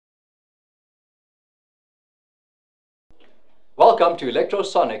Welcome to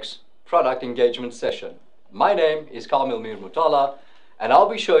Electrosonic's product engagement session. My name is Kamil Meer-Motala, and I'll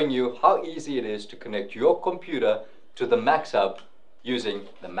be showing you how easy it is to connect your computer to the MAXHUB using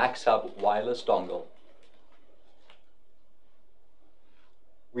the MAXHUB wireless dongle.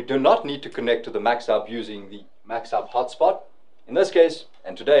 We do not need to connect to the MAXHUB using the MAXHUB hotspot. In this case,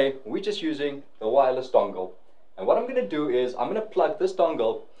 and today, we're just using the wireless dongle. And what I'm going to do is I'm going to plug this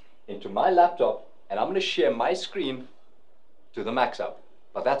dongle into my laptop and I'm going to share my screen to the MAXHUB.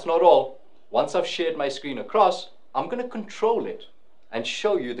 But that's not all. Once I've shared my screen across, I'm going to control it and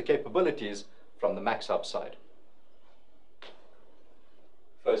show you the capabilities from the MAXHUB side.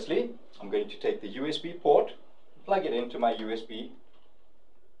 Firstly, I'm going to take the USB port, plug it into my USB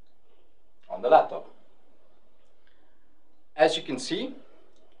on the laptop. As you can see,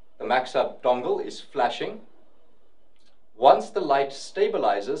 the MAXHUB dongle is flashing. Once the light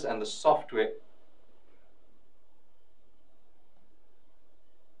stabilizes and the software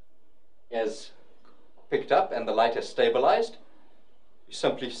is picked up and the light has stabilized, you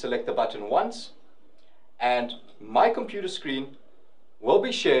simply select the button once and my computer screen will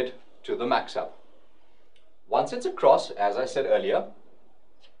be shared to the MAXHUB. Once it's across, as I said earlier,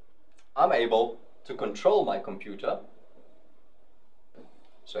 I'm able to control my computer.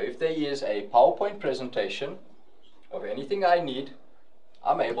 So if there is a PowerPoint presentation of anything I need,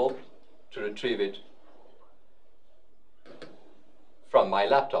 I'm able to retrieve it from my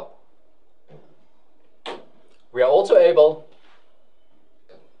laptop. We are also able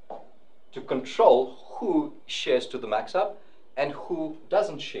to control who shares to the MAXHUB and who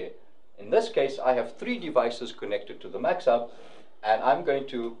doesn't share. In this case, I have 3 devices connected to the MAXHUB, and I'm going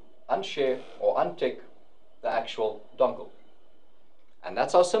to unshare or untick the actual dongle. And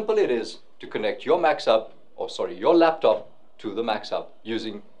that's how simple it is to connect your your laptop to the MAXHUB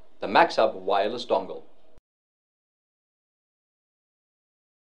using the MAXHUB wireless dongle.